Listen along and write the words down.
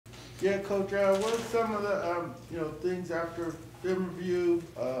Yeah, Coach. What are some of the things after film review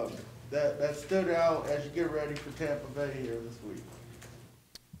that stood out as you get ready for Tampa Bay here this week?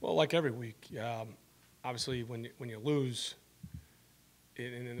 Well, like every week, obviously when you lose,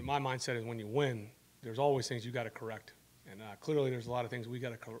 and my mindset is when you win, there's always things you got to correct, and clearly there's a lot of things we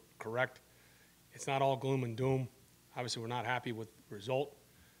got to correct. It's not all gloom and doom. Obviously, we're not happy with the result.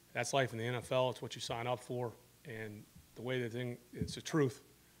 That's life in the NFL. It's what you sign up for, and the way it's the truth.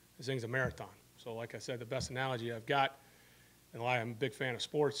 This thing's a marathon. So, like I said, the best analogy I've got, and why I'm a big fan of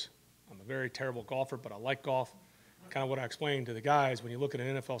sports. I'm a very terrible golfer, but I like golf. Kind of what I explained to the guys, when you look at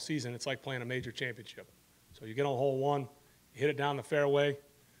an NFL season, it's like playing a major championship. So you get on hole one, you hit it down the fairway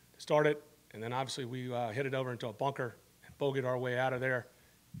to start it, and then obviously we hit it over into a bunker and bogeyed our way out of there.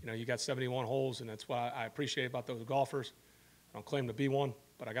 You got 71 holes, and that's what I appreciate about those golfers. I don't claim to be one,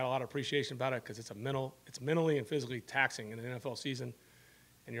 but I got a lot of appreciation about it because it's mentally and physically taxing in an NFL season,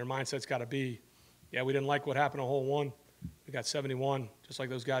 and your mindset's got to be, yeah, we didn't like what happened on hole one. We got 71, just like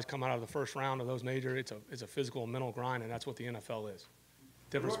those guys come out of the first round of those major. It's a physical and mental grind, and that's what the NFL is.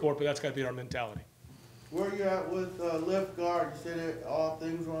 Different sport, but that's got to be our mentality. Where are you at with left guard? You said all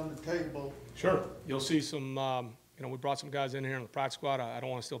things were on the table. Sure. You'll see some, we brought some guys in here in the practice squad. I don't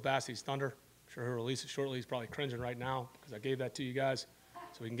want to steal Bassey's thunder. I'm sure he'll release it shortly. He's probably cringing right now because I gave that to you guys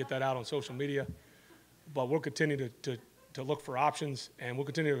so we can get that out on social media. But we'll continue to look for options, and we'll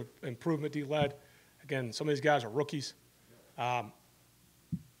continue to improve Mehdi-led. Again, some of these guys are rookies. And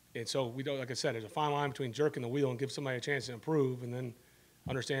so we don't, like I said, there's a fine line between jerking the wheel and give somebody a chance to improve, and then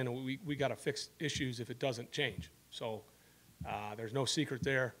understand that we got to fix issues if it doesn't change. So there's no secret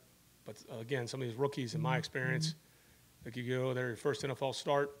there. But again, some of these rookies, in my experience, like you go there, your first NFL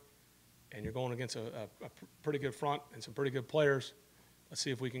start, and you're going against a pretty good front and some pretty good players. Let's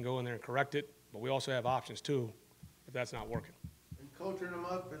see if we can go in there and correct it. But we also have options too, if that's not working. And coaching them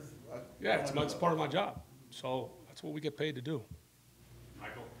up is it's part of my job. So that's what we get paid to do.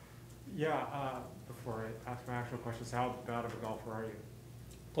 Michael? Yeah, before I ask my actual questions, how bad of a golfer are you?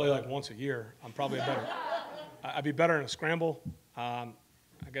 Play like once a year. I'm probably I'd be better in a scramble. I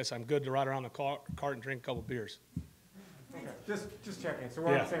guess I'm good to ride around the cart and drink a couple beers. Okay, just checking. So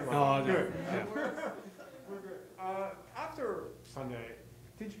we're on the same level. Good. Yeah. We're good. After Sunday,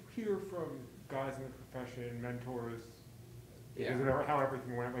 did you hear from guys in the profession, mentors, how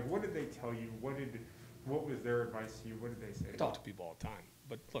everything went? Like, what did they tell you? What was their advice to you? What did they say? I talk to people all the time.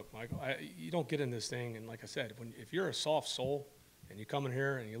 But look, Michael, you don't get in this thing, and like I said, if you're a soft soul and you come in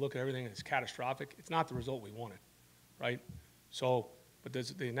here and you look at everything and it's catastrophic, it's not the result we wanted, right? So, but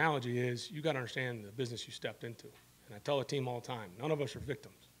the analogy is you got to understand the business you stepped into. And I tell the team all the time, none of us are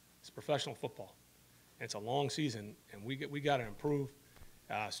victims. It's professional football. And it's a long season, and we got to improve,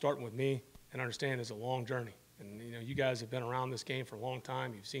 starting with me, and understand it's a long journey. And, you guys have been around this game for a long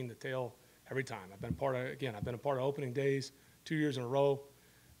time. You've seen the tale every time. I've been a part of opening days 2 years in a row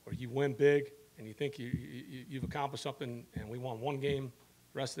where you win big and you think you've accomplished something, and we won one game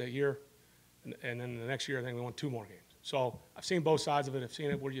the rest of that year. And then the next year, I think we won 2 more games. So I've seen both sides of it. I've seen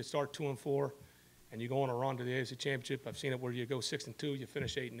it where you start 2-4 and you go on a run to the AFC Championship. I've seen it where you go 6-2, you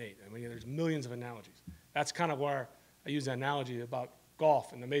finish 8-8. I mean, there's millions of analogies. That's kind of where I use the analogy about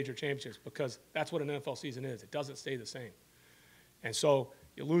golf and the major championships, because that's what an NFL season is. It doesn't stay the same. And so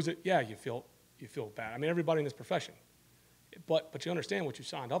you lose it, yeah, you feel bad. I mean, everybody in this profession. But you understand what you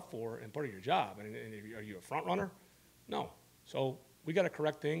signed up for and part of your job. And are you a front runner? No. So we got to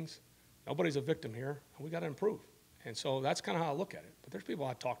correct things. Nobody's a victim here, and we got to improve. And so that's kind of how I look at it. But there's people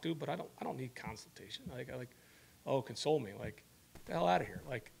I talk to, but I don't need consultation. Console me. Like, get the hell out of here.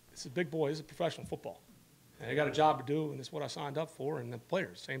 Like, this is big boy. This is professional football. And I got a job to do, and this is what I signed up for. And the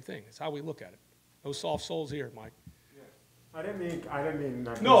players, same thing. It's how we look at it. No soft souls here, Mike. I didn't mean.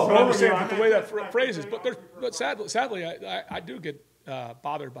 No, but I'm saying the way that phrase is. But sadly, I do get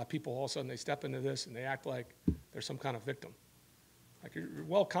bothered by people. All of a sudden, they step into this and they act like they're some kind of victim. Like, you're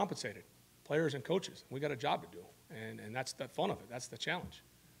well compensated, players and coaches. We got a job to do, and that's the fun of it. That's the challenge.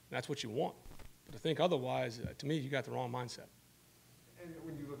 And that's what you want. But to think otherwise, to me, you got the wrong mindset. And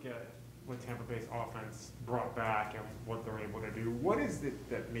when you look at what Tampa Bay's offense brought back and what they're able to do, what is it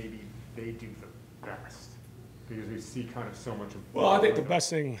that maybe they do the best? Because we see kind of so much of. Well, I think the best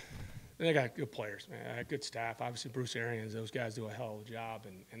thing, they got good players, man. Good staff. Obviously, Bruce Arians, those guys do a hell of a job,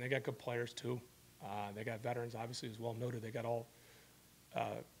 and they got good players too. They got veterans, obviously, as well noted. They got all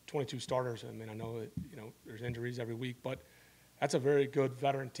 22 starters. I mean, I know that there's injuries every week, but that's a very good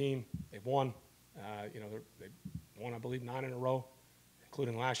veteran team. They've won. They won, I believe, 9 in a row,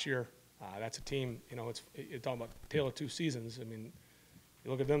 including last year. That's a team. You're talking about tale of 2 seasons. I mean,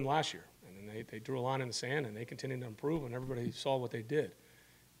 you look at them last year. And they drew a line in the sand, and they continued to improve, and everybody saw what they did.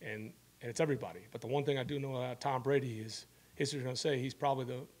 and it's everybody. But the one thing I do know about Tom Brady is history's going to say he's probably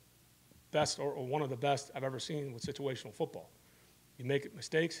the best or one of the best I've ever seen with situational football. You make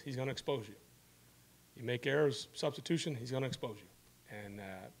mistakes, he's going to expose you. You make errors, substitution, he's going to expose you. And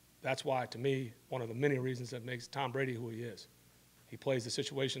that's why, to me, one of the many reasons that makes Tom Brady who he is. He plays the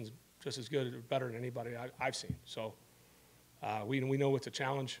situations just as good or better than anybody I've seen. So we know it's a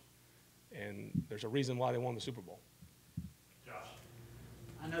challenge, and there's a reason why they won the Super Bowl. Josh.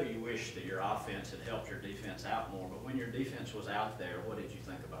 I know you wish that your offense had helped your defense out more, but when your defense was out there, what did you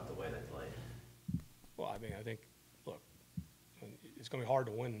think about the way they played? Well, I think, look, it's going to be hard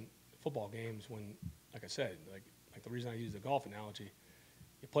to win football games when, like I said, like the reason I use the golf analogy,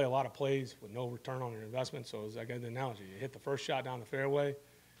 you play a lot of plays with no return on your investment. So as I get the analogy, you hit the first shot down the fairway,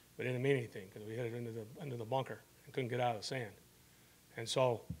 but it didn't mean anything because we hit it into the bunker and couldn't get out of the sand. And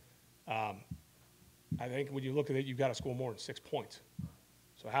so I think when you look at it, you've got to score more than 6 points.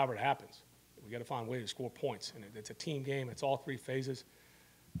 So however it happens, we got to find a way to score points. And it's a team game. It's all three phases.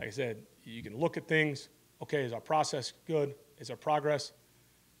 Like I said, you can look at things. Okay, is our process good? Is our progress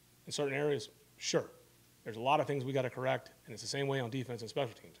in certain areas? Sure. There's a lot of things we got to correct, and it's the same way on defense and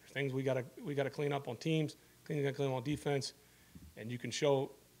special teams. There's things we got to clean up on teams, clean up on defense, and you can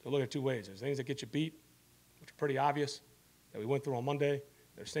show to look at two ways. There's things that get you beat, which are pretty obvious, that we went through on Monday.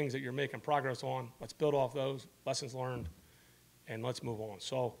 There's things that you're making progress on. Let's build off those lessons learned, and let's move on.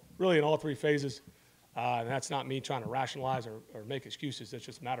 So really, in all three phases, and that's not me trying to rationalize or make excuses. That's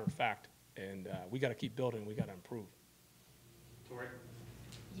just a matter of fact, and we got to keep building. We got to improve. Tori.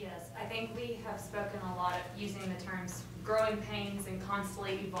 Yes, I think we have spoken a lot of using the terms growing pains and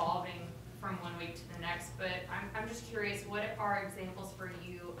constantly evolving from one week to the next, but I'm just curious, what are examples for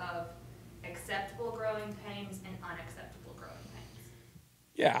you of acceptable growing pains and unacceptable growing pains?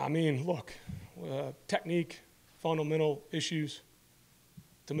 Yeah, I mean, look, technique, fundamental issues,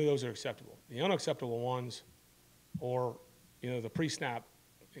 to me those are acceptable. The unacceptable ones, or, the pre-snap,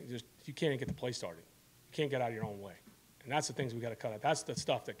 you can't get the play started. You can't get out of your own way. And that's the things we got to cut out. That's the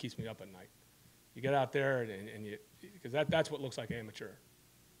stuff that keeps me up at night. You get out there, and you, because that's what looks like amateur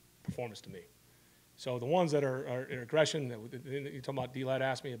performance to me. So the ones that are aggression, you're talking about, D-Lad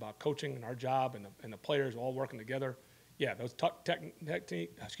asked me about coaching and our job and the players all working together. Yeah, those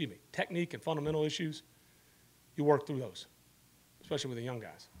technique and fundamental issues, you work through those, especially with the young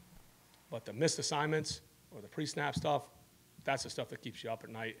guys. But the missed assignments or the pre-snap stuff, that's the stuff that keeps you up at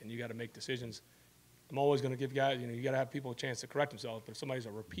night, and you got to make decisions. I'm always going to give guys, you got to have people a chance to correct themselves, but if somebody's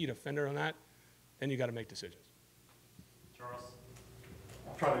a repeat offender on that, then you got to make decisions. Charles.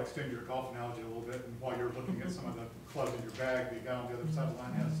 I'll try to extend your golf analogy a little bit, and while you're looking at some of the clubs in your bag, the guy on the other side of the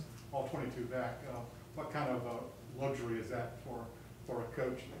line has all 22 back. What kind of luxury is that for a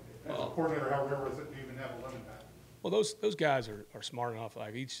coach? As a coordinator, how rare is it to even have 11 back? Well, those guys are smart enough.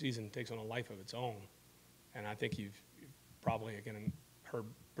 Like, each season takes on a life of its own, and I think you've probably, again, heard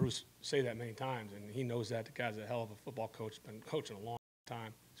Bruce say that many times, and he knows that. The guy's a hell of a football coach, been coaching a long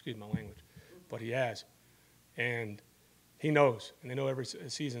time, excuse my language, but he has. And he knows, and they know every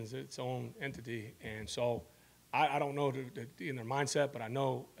season's its own entity. And so I don't know in their mindset, but I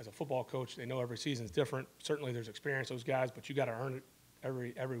know as a football coach, they know every season's different. Certainly there's experience, those guys, but you got to earn it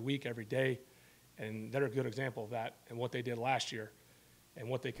every week, every day. And they're a good example of that and what they did last year and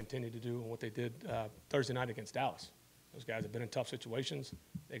what they continue to do and what they did Thursday night against Dallas. Those guys have been in tough situations.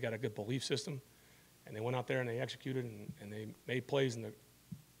 They got a good belief system, and they went out there and they executed and they made plays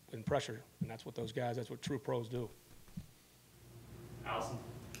in pressure. And that's what those guys, that's what true pros do. Allison.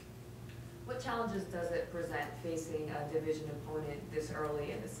 What challenges does it present facing a division opponent this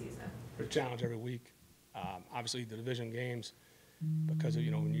early in the season? There's a challenge every week. Obviously, the division games, because of,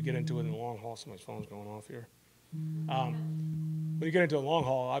 when you get into it in the long haul, somebody's phone's going off here. When you get into a long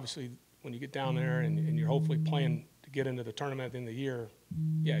haul, obviously, when you get down there and you're hopefully playing to get into the tournament at the end of the year,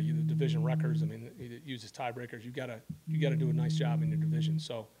 yeah, you the division records. I mean, it uses tiebreakers. You gotta do a nice job in your division.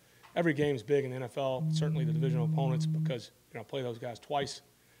 So every game's big in the NFL. Certainly the divisional opponents, because play those guys twice.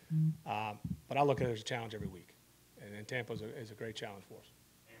 But I look at it as a challenge every week, and Tampa is a great challenge for us.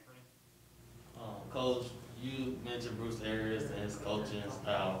 Coach, you mentioned Bruce Arians and his coaching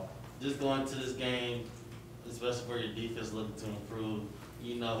style. Just going to this game, especially for your defense looking to improve,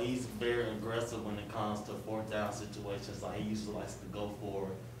 he's very aggressive when it comes to fourth down situations. Like, he usually likes to go for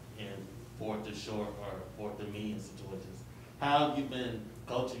it in fourth and short or fourth and medium situations. How have you been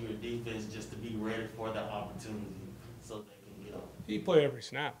coaching your defense just to be ready for that opportunity so they can get up? You play every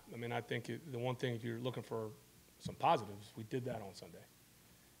snap. I mean, I think the one thing, if you're looking for some positives, we did that on Sunday.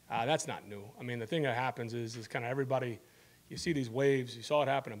 That's not new. I mean, the thing that happens is kind of everybody, you see these waves. You saw it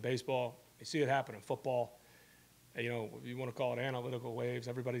happen in baseball. You see it happen in football. you know, if you want to call it analytical waves,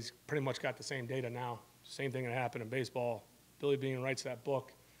 everybody's pretty much got the same data now. Same thing that happened in baseball. Billy Beane writes that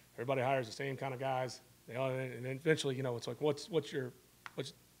book. Everybody hires the same kind of guys. They all, and then eventually, you know, it's like, what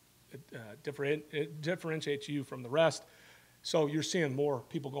differentiates you from the rest? So you're seeing more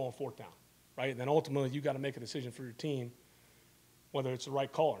people going fourth down, right? And then ultimately, you got to make a decision for your team, whether it's the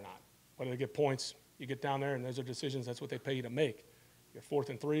right call or not. Whether they get points, you get down there, and those are decisions. That's what they pay you to make. You're 4th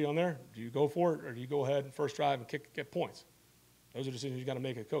and 3 on there. Do you go for it, or do you go ahead and first drive and get points? Those are decisions you got to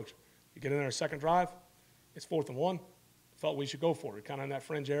make as a coach. You get in there a second drive, it's 4th and 1. Felt we should go for it, kind of in that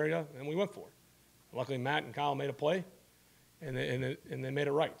fringe area, and we went for it. Luckily, Matt and Kyle made a play, and they made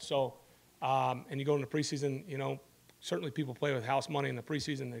it right. So, and you go into preseason, you know, certainly people play with house money in the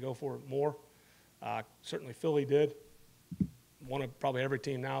preseason. They go for it more. Certainly Philly did. One of probably every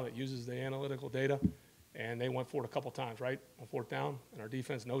team now that uses the analytical data, and they went for it a couple times, right, on fourth down, and our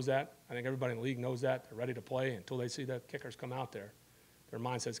defense knows that. I think everybody in the league knows that. They're ready to play until they see the kickers come out there. Their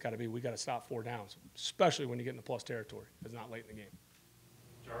mindset's got to be, we got to stop 4 downs, especially when you get into plus territory. It's not late in the game.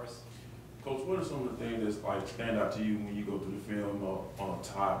 Jarvis. Coach, what are some of the things that's like stand out to you when you go through the film on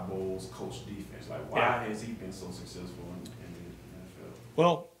Todd Bowles' coach defense? Like, why has he been so successful in the NFL?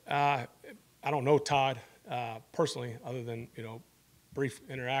 Well, I don't know Todd personally, other than, you know, brief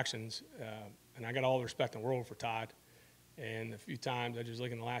interactions, and I got all the respect in the world for Todd. And a few times, I just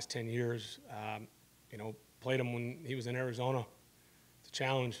look in the last 10 years, you know, played him when he was in Arizona. It's a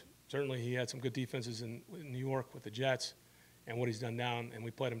challenge. Certainly, he had some good defenses in New York with the Jets, and what he's done down. And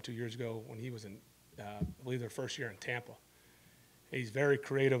we played him 2 years ago when he was in, I believe, their first year in Tampa. He's very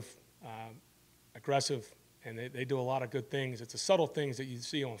creative, aggressive, and they do a lot of good things. It's the subtle things that you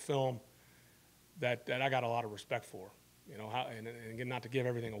see on film that I got a lot of respect for. You know, and again, not to give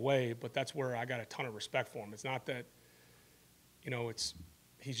everything away, but that's where I got a ton of respect for him. It's not that, you know,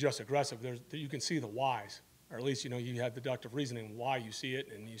 he's just aggressive. You can see the whys, or at least, you know, you have deductive reasoning why you see it,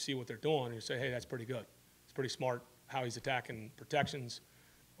 and you see what they're doing, and you say, hey, that's pretty good. It's pretty smart how he's attacking protections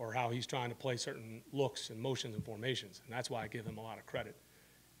or how he's trying to play certain looks and motions and formations, and that's why I give him a lot of credit.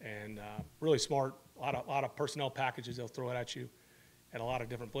 And really smart, a lot of personnel packages they'll throw it at you, and a lot of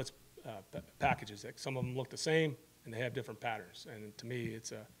different blitz packages. That some of them look the same, and they have different patterns. And to me,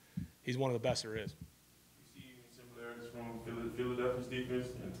 he's one of the best there is. You see any similarities from Philadelphia's defense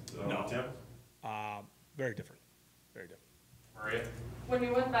and No. Tampa? Very different, very different. Maria. When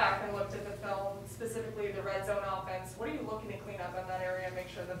you went back and looked at the film, specifically the red zone offense, what are you looking to clean up in that area and make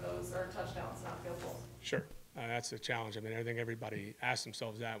sure that those are touchdowns, not field goals? Sure. That's the challenge. I mean, I think everybody asks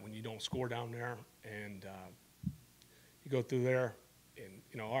themselves that when you don't score down there, and you go through there, and,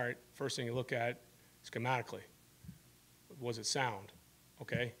 you know, all right, first thing you look at schematically, was it sound?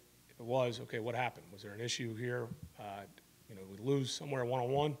 Okay. If it was, okay, what happened? Was there an issue here? You know, we lose somewhere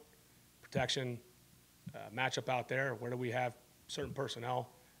one-on-one, protection, matchup out there. Where do we have certain personnel?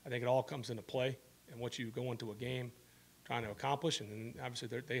 I think it all comes into play and what you go into a game trying to accomplish, and then obviously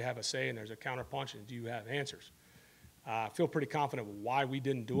they have a say, and there's a counterpunch, and do you have answers? I feel pretty confident why we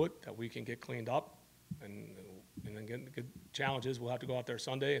didn't do it, that we can get cleaned up, and then get the good challenges. We'll have to go out there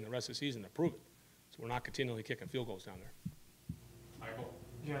Sunday and the rest of the season to prove it. So we're not continually kicking field goals down there. Michael.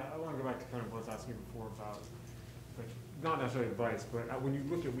 Yeah, I want to go back to kind of what I was asking before about, like, not necessarily advice, but when you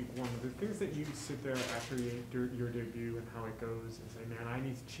look at week 1, the things that you sit there after your debut and how it goes and say, man, I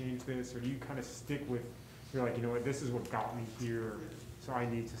need to change this, or do you kind of stick with, you're like, you know what, this is what got me here, so I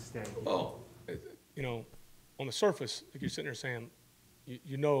need to stay? Well, you know, on the surface, like you're sitting there saying,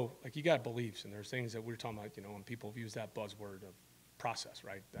 you know, like you got beliefs, and there's things that we're talking about, you know, when people have used that buzzword of process,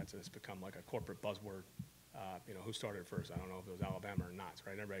 right? It's become like a corporate buzzword. You know, who started first? I don't know if it was Alabama or not,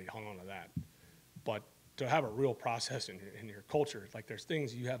 right? Everybody hung on to that. But to have a real process in your culture, like there's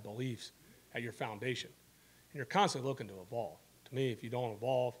things you have beliefs at your foundation, and you're constantly looking to evolve. To me, if you don't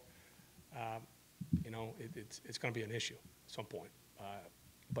evolve, you know, it's going to be an issue at some point.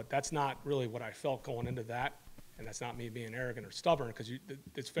 But that's not really what I felt going into that, and that's not me being arrogant or stubborn, because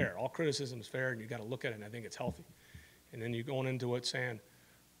it's fair. All criticism is fair, and you got to look at it, and I think it's healthy. And then you're going into it saying,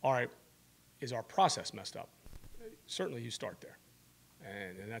 all right, is our process messed up? Certainly you start there.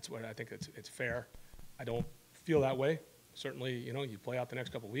 And that's what I think it's fair. I don't feel that way. Certainly, you know, you play out the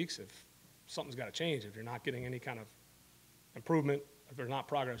next couple of weeks. If something's got to change, if you're not getting any kind of improvement, if there's not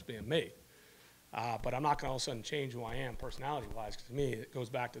progress being made. But I'm not going to all of a sudden change who I am personality-wise, because to me, it goes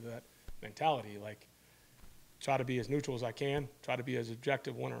back to that mentality, like try to be as neutral as I can, try to be as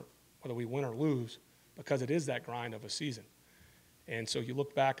objective whether we win or lose, because it is that grind of a season. And so you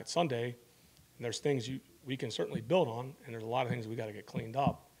look back at Sunday, and there's things we can certainly build on, and there's a lot of things we got to get cleaned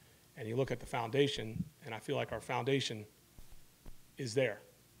up. And you look at the foundation, and I feel like our foundation is there.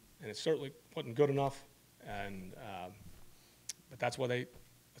 And it certainly wasn't good enough, And but that's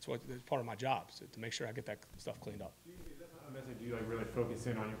part of my job, is to make sure I get that stuff cleaned up. Is that not a message you like really focus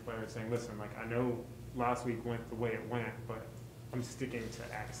in on your players, saying, listen, like I know last week went the way it went, but I'm sticking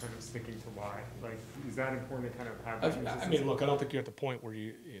to X and I'm sticking to Y. Like, is that important to kind of have that I consistency? mean, look, I don't think you're at the point where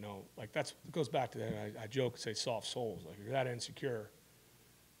you know, like it goes back to that. I joke, say soft souls. Like, if you're that insecure,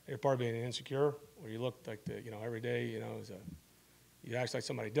 you're part of being insecure, where you look like every day, you act like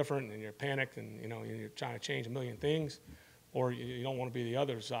somebody different and you're panicked and, you're trying to change a million things, or you don't want to be the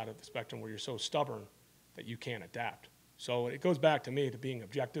other side of the spectrum where you're so stubborn that you can't adapt. So it goes back to me to being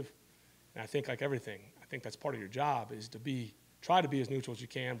objective. And I think like everything, I think that's part of your job is to try to be as neutral as you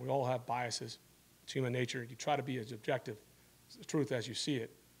can. We all have biases. It's human nature. You try to be as objective, the truth as you see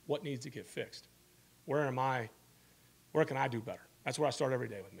it. What needs to get fixed? Where can I do better? That's where I start every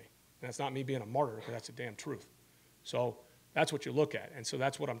day with me. And that's not me being a martyr, because that's the damn truth. So that's what you look at. And so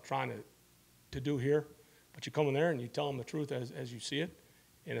that's what I'm trying to do here. But you come in there and you tell them the truth as you see it,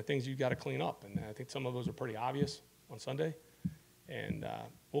 and the things you got to clean up. And I think some of those are pretty obvious on Sunday. And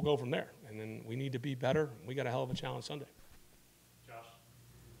we'll go from there. And then we need to be better. We got a hell of a challenge Sunday. Josh?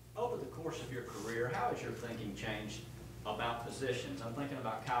 Over the course of your career, how has your thinking changed about positions? I'm thinking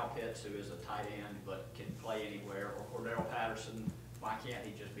about Kyle Pitts, who is a tight end but can play anywhere, or Cordero Patterson. Why can't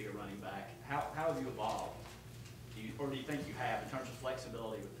he just be a running back? How have you evolved? Or do you think you have in terms of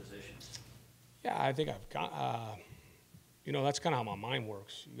flexibility with positions? Yeah, I think I've got, that's kind of how my mind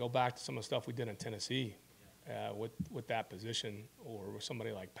works. You go back to some of the stuff we did in Tennessee with that position, or with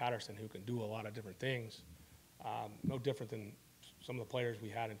somebody like Patterson who can do a lot of different things. No different than some of the players we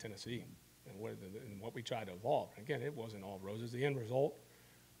had in Tennessee and what we tried to evolve. And again, it wasn't all roses. The end result,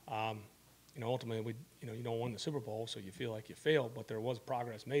 ultimately, you don't win the Super Bowl, so you feel like you failed, but there was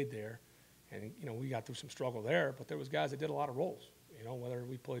progress made there. And, we got through some struggle there, but there was guys that did a lot of roles. Whether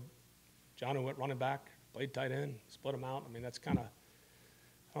we played John, who went running back, played tight end, split them out. I mean, that's kind of,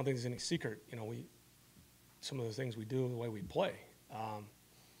 I don't think there's any secret. Some of the things we do, the way we play.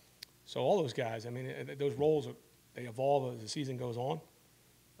 So all those guys, I mean, those roles, they evolve as the season goes on.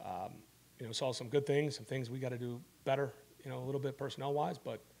 Saw some good things, some things we got to do better, a little bit personnel-wise.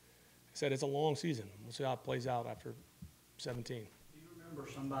 But like I said, it's a long season. We'll see how it plays out after 17. Do you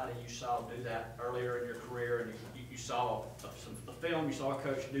remember somebody you saw do that earlier in your career, and you saw a film, you saw a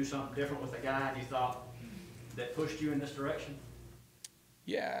coach do something different with a guy, and you thought that pushed you in this direction?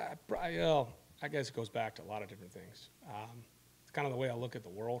 Yeah, I guess it goes back to a lot of different things. It's kind of the way I look at the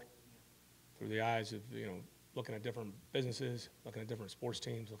world, through the eyes of, looking at different businesses, looking at different sports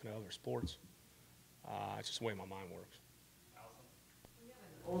teams, looking at other sports. It's just the way my mind works. When you have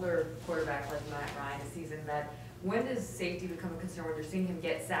an older quarterback like Matt Ryan, a seasoned vet, when does safety become a concern when you're seeing him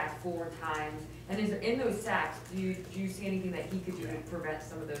get sacked 4 times? And in those sacks, do you see anything that he could do to prevent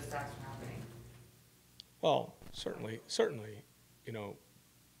some of those sacks from happening? Well, certainly,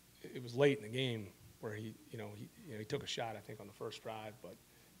 it was late in the game where he took a shot, I think, on the first drive, but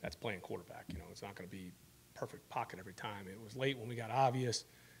that's playing quarterback. It's not going to be perfect pocket every time. It was late when we got obvious,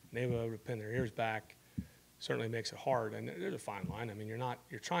 and they were able to pin their ears back. Certainly makes it hard, and there's a fine line. I mean,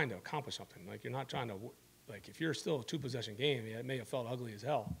 you're trying to accomplish something. Like, you're not trying to, like, if you're still a 2-possession game, yeah, it may have felt ugly as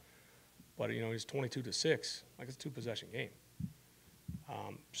hell, but it's 22-6, like it's a 2-possession game.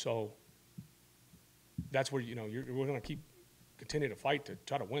 So that's where we're going to continue to fight to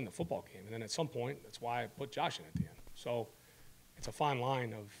try to win the football game, and then at some point, that's why I put Josh in at the end. So it's a fine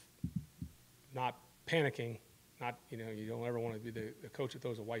line of not panicking, not you don't ever want to be the coach that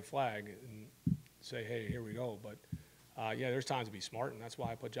throws a white flag and say, hey, here we go. But there's times to be smart, and that's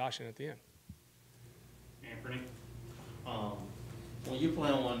why I put Josh in at the end. Anthony? When you play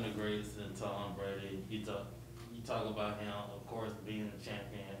on one of the greatest in Tom Brady, you talk about him, of course, being a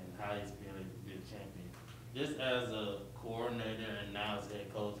champion and how he's been able to be a champion. Just as a coordinator and now as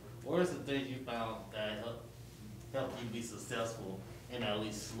head coach, what are some things you found that helped you be successful in at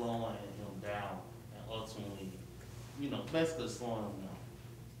least slowing him down and ultimately, basically slowing him down?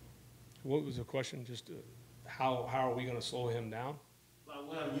 What was the question? Just how are we going to slow him down?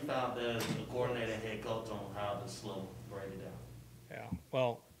 Well, you found as a coordinator and head coach on how to slow Brady down. Yeah,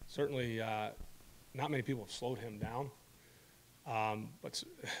 well, certainly not many people have slowed him down. But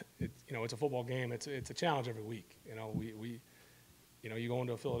it's a football game. It's a challenge every week. You go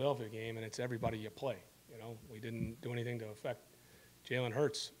into a Philadelphia game and it's everybody you play. We didn't do anything to affect Jalen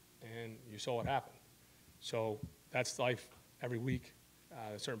Hurts, and you saw what happened. So that's life every week.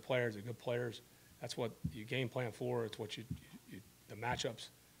 Certain players are good players. That's what you game plan for. It's what the matchups,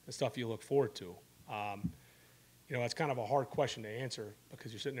 the stuff you look forward to. It's kind of a hard question to answer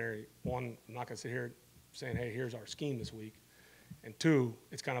because you're sitting there. One, I'm not going to sit here saying, hey, here's our scheme this week. And two,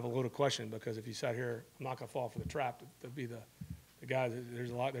 it's kind of a loaded question because if you sat here, I'm not going to fall for the trap to be the guys.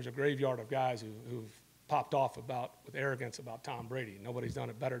 There's a graveyard of guys who've popped off with arrogance about Tom Brady. Nobody's done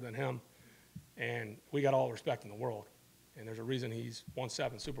it better than him, and we got all the respect in the world. And there's a reason he's won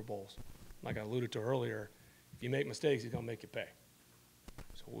 7 Super Bowls. Like I alluded to earlier, if you make mistakes, he's going to make you pay.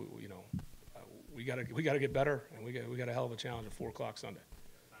 So we got to get better, and we got a hell of a challenge at 4 o'clock Sunday.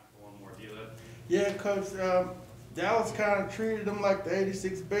 Time for one more, D-Lib. Yeah, Coach, Dallas kind of treated them like the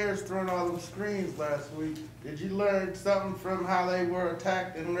 '86 Bears throwing all them screens last week. Did you learn something from how they were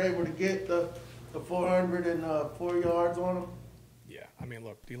attacked and were able to get the 404 yards on them? Yeah, I mean,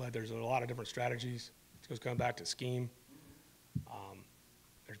 look, D-Lib, there's a lot of different strategies. It goes coming back to scheme.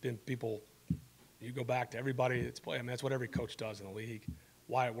 There's been people, you go back to everybody that's played. I mean, that's what every coach does in the league.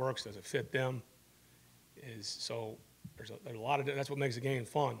 Why it works, does it fit them? So there's a lot of, that's what makes the game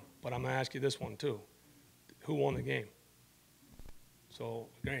fun. But I'm going to ask you this one too. Who won the game? So,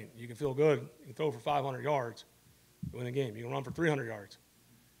 again, you can feel good. You can throw for 500 yards, you win the game. You can run for 300 yards.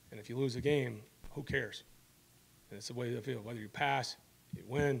 And if you lose the game, who cares? And it's the way they feel. Whether you pass, you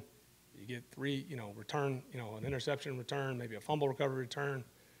win, you get 3, return, an interception return, maybe a fumble recovery return.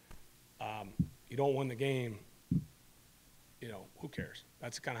 You don't win the game, who cares?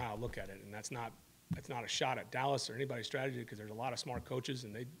 That's kind of how I look at it. And that's not a shot at Dallas or anybody's strategy because there's a lot of smart coaches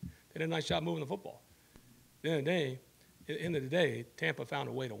and they did a nice job moving the football. At the end of the day, Tampa found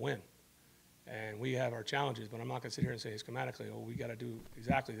a way to win. And we have our challenges, but I'm not going to sit here and say schematically, we got to do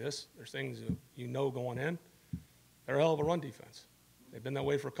exactly this. There's things going in. They're a hell of a run defense. They've been that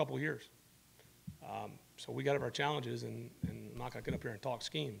way for a couple of years. So we got our challenges, and I'm not going to get up here and talk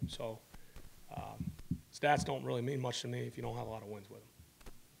scheme. So stats don't really mean much to me if you don't have a lot of wins with them.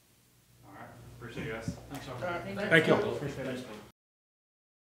 All right, appreciate you guys. Thank you. Thank you. Appreciate it.